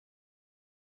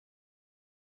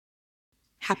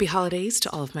Happy holidays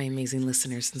to all of my amazing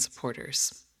listeners and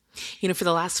supporters. For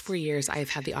the last 4 years, I have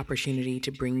had the opportunity to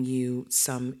bring you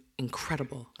some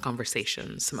incredible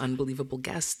conversations, some unbelievable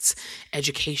guests,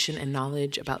 education, and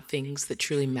knowledge about things that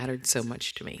truly mattered so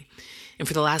much to me. And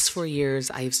for the last 4 years,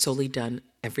 I have solely done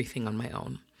everything on my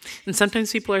own. And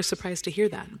sometimes people are surprised to hear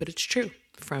that, but it's true.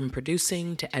 From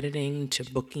producing to editing to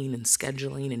booking and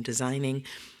scheduling and designing,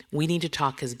 We Need to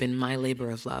Talk has been my labor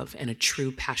of love and a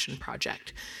true passion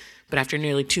project. But after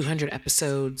nearly 200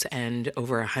 episodes and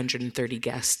over 130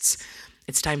 guests,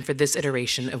 it's time for this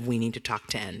iteration of We Need to Talk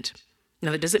to end.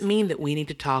 Now, that doesn't mean that We Need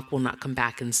to Talk will not come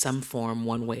back in some form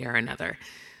one way or another,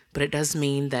 but it does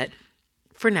mean that,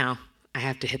 for now, I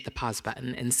have to hit the pause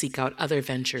button and seek out other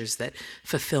ventures that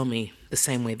fulfill me the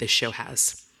same way this show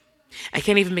has. I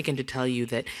can't even begin to tell you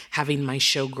that having my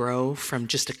show grow from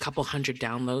just a couple hundred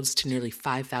downloads to nearly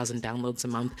 5,000 downloads a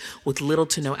month with little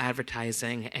to no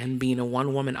advertising and being a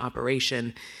one-woman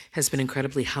operation has been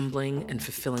incredibly humbling and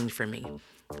fulfilling for me.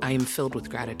 I am filled with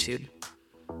gratitude.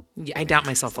 I doubt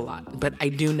myself a lot, but I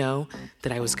do know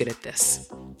that I was good at this.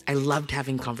 I loved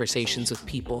having conversations with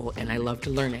people, and I loved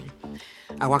learning.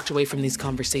 I walked away from these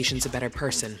conversations a better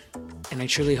person, and I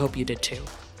truly hope you did too.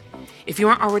 If you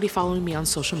aren't already following me on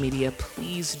social media,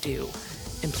 please do.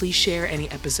 And please share any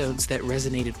episodes that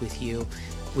resonated with you,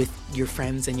 with your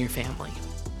friends and your family.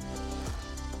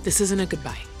 This isn't a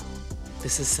goodbye.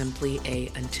 This is simply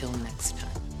a until next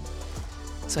time.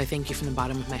 So I thank you from the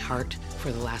bottom of my heart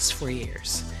for the last 4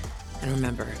 years. And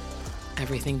remember,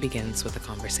 everything begins with a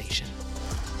conversation.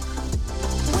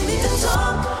 We need to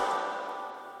talk.